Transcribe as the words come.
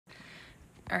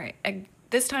All right,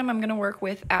 this time I'm going to work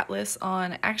with Atlas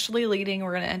on actually leading.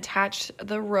 We're going to attach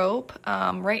the rope.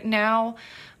 Right now,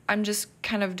 I'm just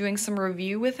kind of doing some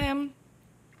review with him.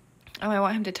 I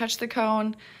want him to touch the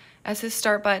cone as his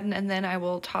start button, and then I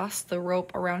will toss the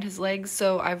rope around his legs.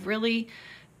 So I've really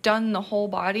done the whole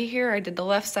body here. I did the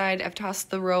left side. I've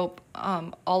tossed the rope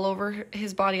all over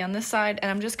his body on this side,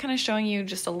 and I'm just kind of showing you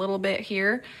just a little bit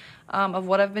here of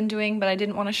what I've been doing, but I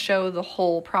didn't want to show the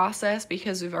whole process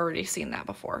because we've already seen that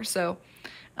before. So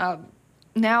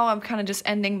now I'm kind of just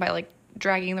ending by like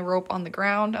dragging the rope on the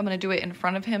ground. I'm going to do it in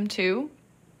front of him too,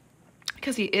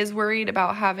 because he is worried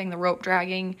about having the rope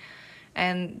dragging,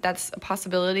 and that's a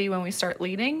possibility when we start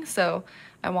leading. So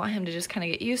I want him to just kind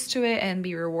of get used to it and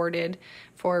be rewarded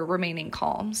for remaining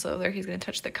calm. So there, he's going to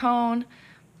touch the cone.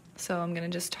 So I'm going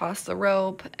to just toss the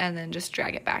rope and then just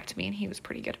drag it back to me, and he was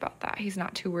pretty good about that. He's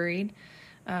not too worried.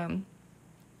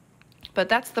 But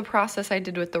that's the process I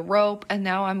did with the rope, and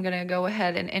now I'm going to go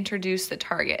ahead and introduce the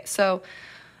target. So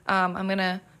I'm going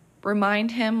to remind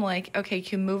him, like, okay, you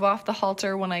can move off the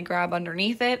halter when I grab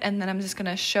underneath it, and then I'm just going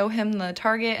to show him the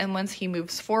target, and once he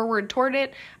moves forward toward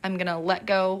it, I'm going to let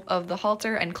go of the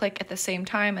halter and click at the same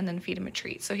time and then feed him a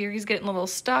treat. So here he's getting a little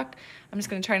stuck. I'm just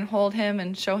going to try and hold him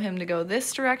and show him to go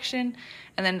this direction,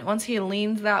 and then once he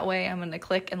leans that way, I'm going to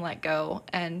click and let go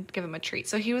and give him a treat.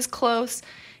 So he was close.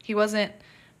 He wasn't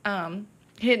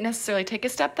he didn't necessarily take a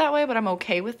step that way, but I'm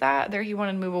okay with that. There he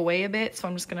wanted to move away a bit, so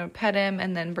I'm just going to pet him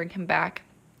and then bring him back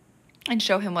and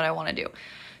show him what I want to do.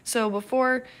 So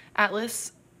before,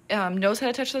 Atlas knows how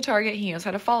to touch the target, he knows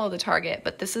how to follow the target,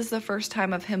 but this is the first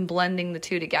time of him blending the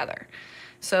two together.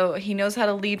 So he knows how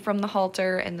to lead from the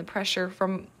halter and the pressure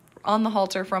on the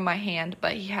halter from my hand,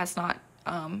 but he has not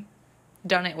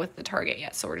done it with the target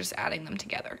yet, so we're just adding them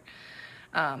together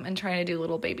and trying to do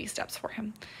little baby steps for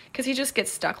him. Because he just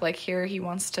gets stuck, like here,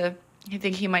 I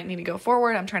think he might need to go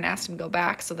forward. I'm trying to ask him to go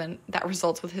back, so then that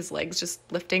results with his legs just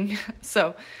lifting.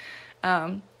 So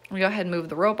we go ahead and move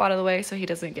the rope out of the way so he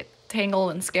doesn't get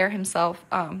tangled and scare himself.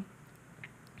 But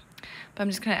I'm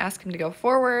just going to ask him to go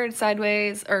forward,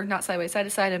 sideways, or not sideways, side to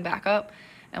side, and back up.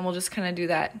 And we'll just kind of do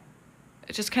that.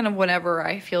 It's just kind of whenever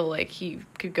I feel like he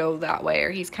could go that way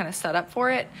or he's kind of set up for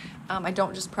it. I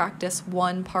don't just practice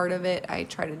one part of it. I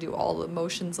try to do all the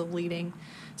motions of leading.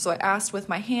 So I asked with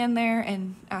my hand there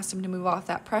and asked him to move off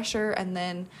that pressure, and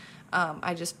then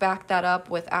I just backed that up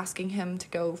with asking him to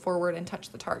go forward and touch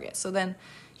the target. So then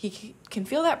he can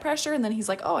feel that pressure, and then he's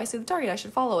like, oh, I see the target, I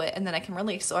should follow it, and then I can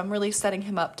release. So I'm really setting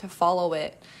him up to follow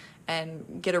it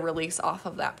and get a release off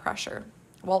of that pressure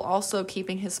while also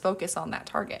keeping his focus on that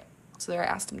target. So there I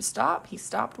asked him to stop. He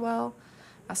stopped well.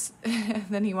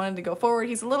 Then he wanted to go forward.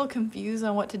 He's a little confused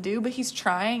on what to do, but he's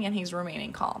trying and he's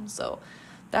remaining calm. So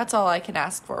that's all I can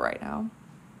ask for right now.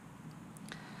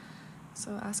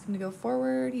 So ask him to go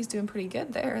forward. He's doing pretty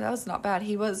good there. That was not bad.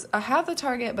 I have the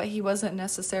target, but he wasn't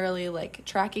necessarily like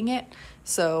tracking it.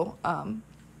 So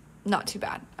not too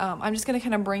bad. I'm just going to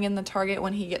kind of bring in the target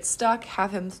when he gets stuck,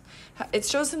 it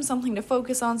shows him something to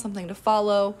focus on, something to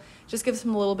follow, just gives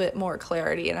him a little bit more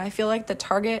clarity. And I feel like the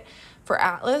target for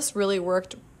Atlas really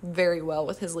worked very well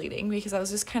with his leading, because I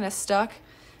was just kind of stuck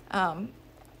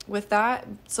with that.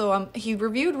 So he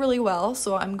reviewed really well.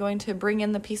 So I'm going to bring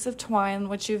in the piece of twine,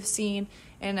 which you've seen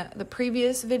in the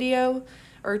previous video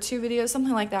or 2 videos,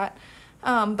 something like that.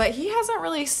 But he hasn't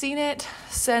really seen it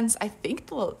since, I think,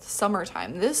 the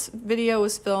summertime. This video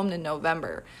was filmed in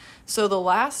November. So the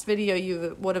last video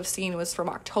you would have seen was from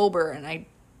October, and I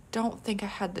don't think I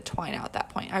had the twine out at that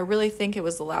point. I really think it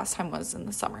was the last time was in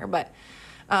the summer. But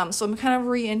so I'm kind of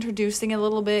reintroducing it a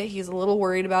little bit. He's a little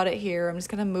worried about it here. I'm just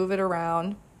going to move it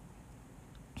around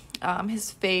his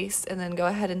face and then go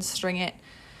ahead and string it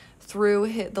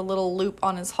through the little loop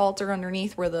on his halter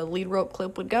underneath where the lead rope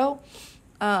clip would go.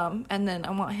 And then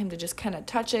I want him to just kind of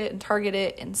touch it and target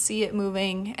it and see it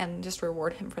moving and just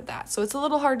reward him for that. So it's a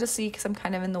little hard to see because I'm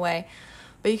kind of in the way,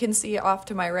 but you can see off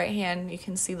to my right hand, you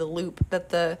can see the loop that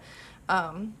the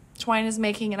twine is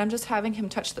making, and I'm just having him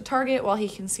touch the target while he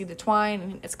can see the twine,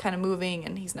 and it's kind of moving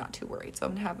and he's not too worried. So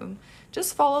I'm gonna have him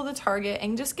just follow the target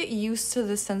and just get used to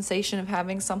the sensation of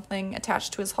having something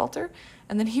attached to his halter.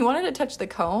 And then he wanted to touch the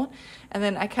cone, and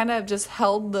then I kind of just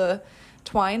held the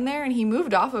twine there and he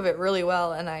moved off of it really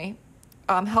well, and I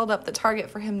held up the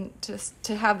target for him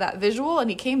to have that visual, and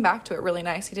he came back to it really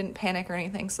nice. He didn't panic or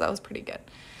anything, so that was pretty good.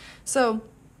 So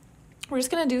we're just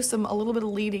going to do a little bit of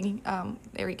leading.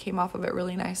 There, he came off of it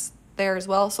really nice there as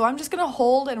well. So I'm just going to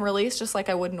hold and release just like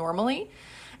I would normally.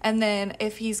 And then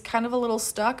if he's kind of a little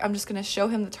stuck, I'm just going to show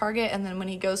him the target, and then when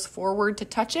he goes forward to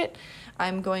touch it,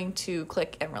 I'm going to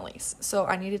click and release. So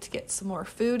I needed to get some more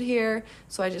food here.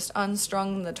 So I just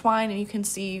unstrung the twine, and you can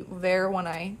see there when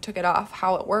I took it off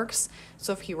how it works.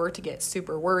 So if he were to get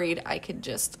super worried, I could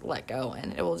just let go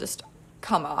and it will just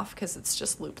come off because it's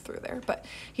just looped through there. But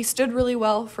he stood really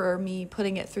well for me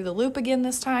putting it through the loop again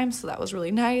this time, so that was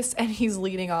really nice, and he's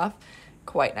leading off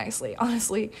quite nicely,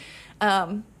 honestly.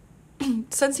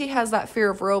 Since he has that fear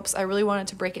of ropes, I really wanted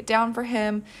to break it down for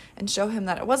him and show him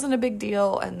that it wasn't a big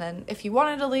deal, and then if he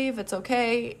wanted to leave, it's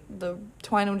okay. The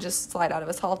twine would just slide out of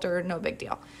his halter, no big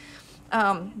deal.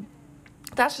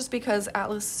 That's just because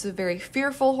Atlas is a very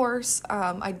fearful horse.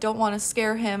 I don't want to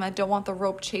scare him. I don't want the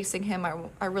rope chasing him.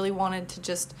 I really wanted to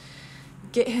just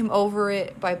get him over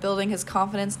it by building his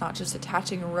confidence, not just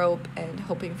attaching a rope and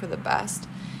hoping for the best.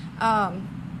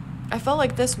 I felt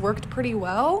like this worked pretty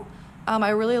well.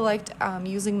 I really liked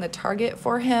using the target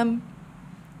for him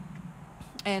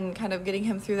and kind of getting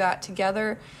him through that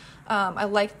together. I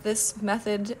liked this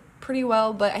method pretty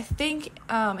well, but I think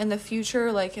in the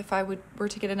future, like if I were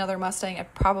to get another Mustang,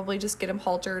 I'd probably just get him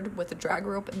haltered with a drag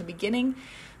rope in the beginning.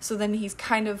 So then he's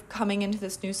kind of coming into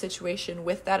this new situation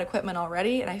with that equipment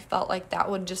already, and I felt like that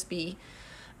would just be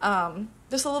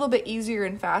just a little bit easier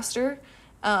and faster.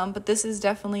 But this is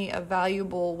definitely a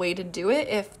valuable way to do it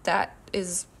if that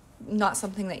is not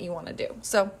something that you want to do.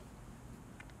 So,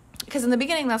 because in the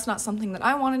beginning, that's not something that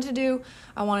I wanted to do.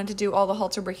 I wanted to do all the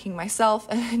halter breaking myself,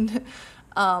 and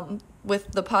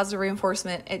with the positive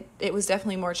reinforcement, it was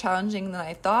definitely more challenging than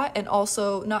I thought. And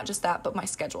also, not just that, but my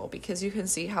schedule, because you can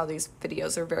see how these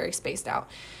videos are very spaced out.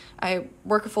 I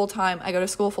work full-time, I go to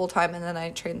school full-time, and then I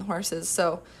train the horses,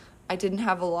 so I didn't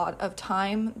have a lot of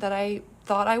time that I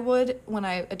thought I would when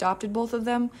I adopted both of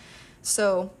them.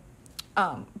 So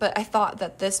but I thought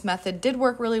that this method did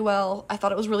work really well. I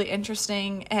thought it was really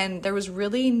interesting, and there was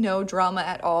really no drama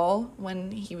at all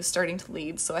when he was starting to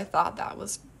lead, so I thought that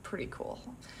was pretty cool.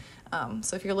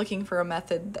 So if you're looking for a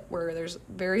method where there's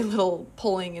very little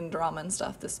pulling and drama and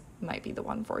stuff, this might be the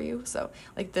one for you. So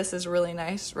like this is really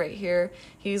nice right here.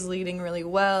 He's leading really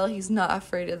well. He's not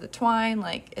afraid of the twine.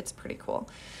 Like, it's pretty cool.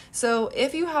 So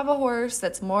if you have a horse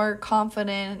that's more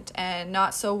confident and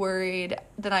not so worried,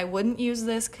 then I wouldn't use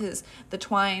this because the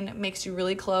twine makes you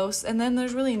really close, and then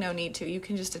there's really no need to. You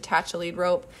can just attach a lead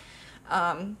rope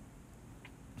and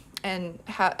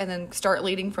then start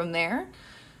leading from there.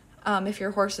 If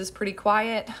your horse is pretty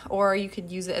quiet, or you could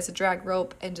use it as a drag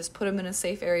rope and just put them in a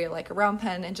safe area like a round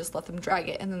pen and just let them drag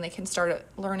it, and then they can start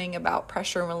learning about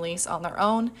pressure and release on their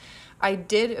own. I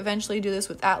did eventually do this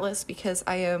with Atlas because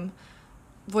I am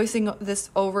voicing this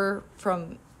over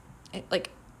from like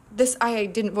this. I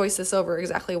didn't voice this over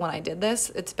exactly when I did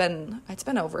this. It's been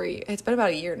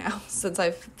about a year now since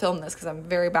I've filmed this because I'm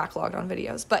very backlogged on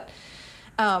videos. But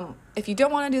if you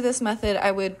don't want to do this method,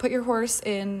 I would put your horse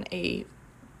in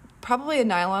probably a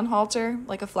nylon halter,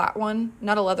 like a flat one,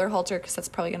 not a leather halter because that's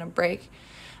probably going to break.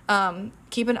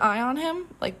 Keep an eye on him,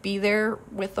 like be there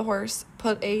with the horse,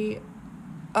 put a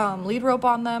lead rope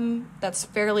on them that's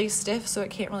fairly stiff so it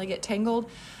can't really get tangled.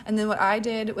 And then what I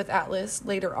did with Atlas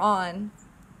later on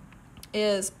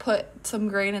is put some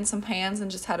grain in some pans and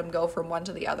just had him go from one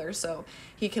to the other so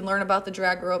he can learn about the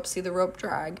drag rope, see the rope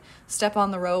drag, step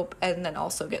on the rope, and then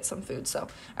also get some food. So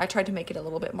I tried to make it a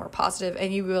little bit more positive,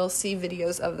 and you will see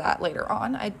videos of that later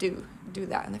on. I do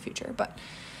that in the future, but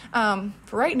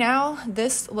for right now,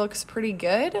 this looks pretty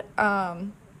good.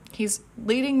 He's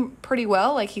leading pretty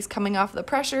well. Like, he's coming off the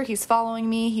pressure, he's following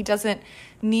me, he doesn't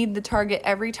need the target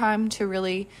every time to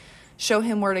really show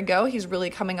him where to go. He's really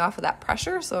coming off of that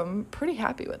pressure, so I'm pretty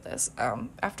happy with this.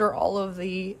 After all of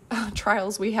the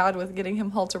trials we had with getting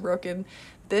him halter broken,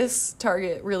 this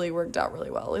target really worked out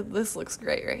really well. This looks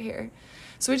great right here.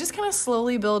 So we just kind of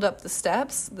slowly build up the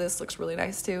steps. This looks really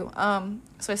nice too.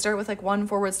 So I start with like 1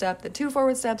 forward step, then 2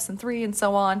 forward steps, and 3, and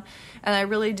so on. And I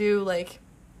really do like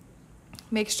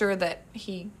make sure that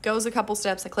he goes a couple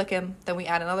steps, I click him, then we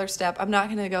add another step. I'm not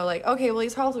gonna go like, okay, well,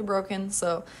 he's halter broken,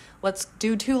 so let's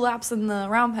do 2 laps in the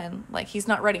round pen. Like, he's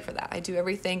not ready for that. I do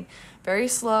everything very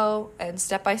slow and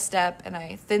step by step, and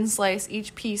I thin slice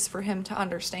each piece for him to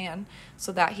understand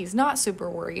so that he's not super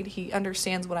worried. He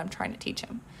understands what I'm trying to teach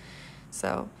him.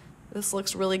 So this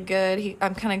looks really good.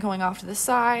 I'm kind of going off to the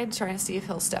side, trying to see if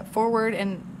he'll step forward.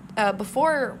 And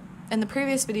before, in the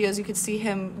previous videos, you could see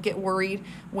him get worried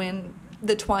when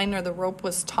the twine or the rope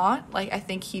was taut. Like, I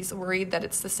think he's worried that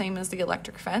it's the same as the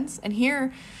electric fence. And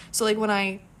here, so like when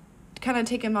I kind of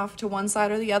take him off to one side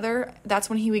or the other,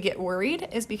 that's when he would get worried,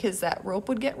 is because that rope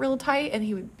would get real tight and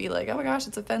he would be like, oh my gosh,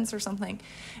 it's a fence or something.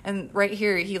 And right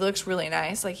here, he looks really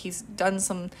nice. Like, he's done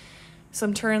some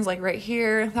turns like right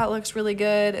here. That looks really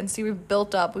good. And see, we've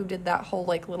built up, we did that whole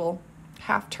like little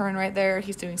half turn right there.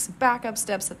 He's doing some backup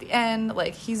steps at the end.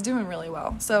 Like, he's doing really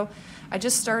well. So I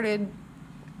just started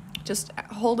just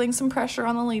holding some pressure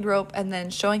on the lead rope and then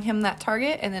showing him that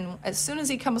target. And then as soon as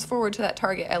he comes forward to that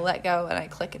target, I let go and I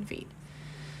click and feed.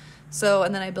 So,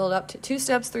 and then I build up to 2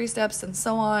 steps, 3 steps, and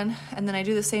so on. And then I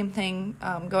do the same thing,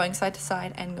 going side to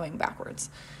side and going backwards.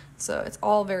 So it's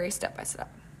all very step by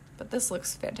step. But this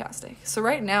looks fantastic. So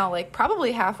right now, like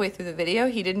probably halfway through the video,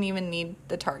 he didn't even need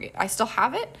the target. I still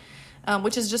have it,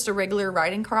 which is just a regular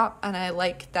riding crop. And I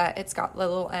like that it's got the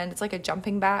little end. It's like a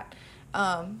jumping bat.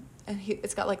 And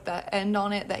it's got like that end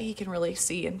on it that he can really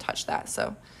see and touch that.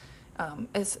 So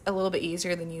it's a little bit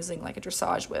easier than using like a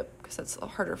dressage whip, because it's a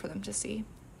little harder for them to see.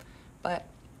 But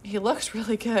he looks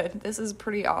really good. This is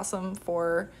pretty awesome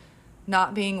for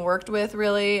not being worked with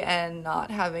really and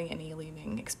not having any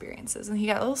leading experiences. And he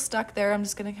got a little stuck there. I'm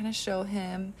just going to kind of show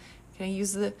him. Going to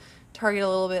use the target a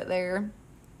little bit there.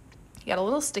 He got a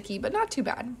little sticky, but not too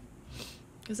bad,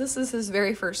 because this is his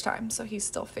very first time, so he's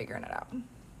still figuring it out.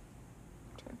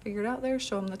 Try to figure it out there,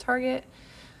 show him the target,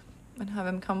 and have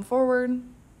him come forward.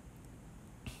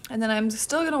 And then I'm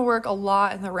still going to work a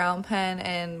lot in the round pen,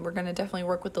 and we're going to definitely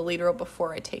work with the lead rope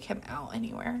before I take him out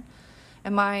anywhere.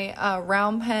 And my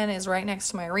round pen is right next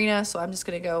to my arena, so I'm just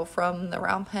going to go from the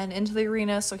round pen into the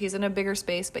arena, so he's in a bigger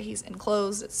space, but he's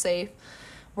enclosed, it's safe.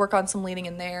 Work on some leading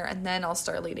in there, and then I'll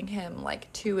start leading him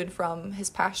like to and from his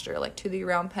pasture, like to the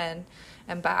round pen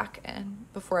and back, and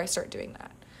before I start doing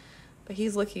that. But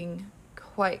he's looking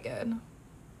quite good.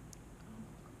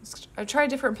 I've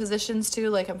tried different positions too,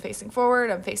 like I'm facing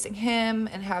forward, I'm facing him,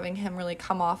 and having him really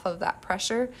come off of that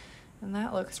pressure, and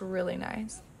that looks really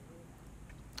nice.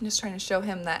 I'm just trying to show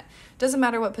him that it doesn't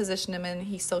matter what position I'm in,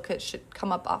 he still should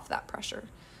come up off that pressure.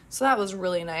 So that was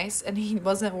really nice, and he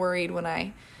wasn't worried when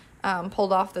I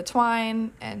pulled off the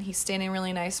twine, and he's standing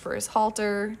really nice for his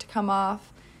halter to come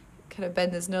off. Kind of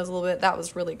bend his nose a little bit. That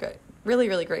was really good. Really,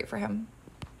 really great for him.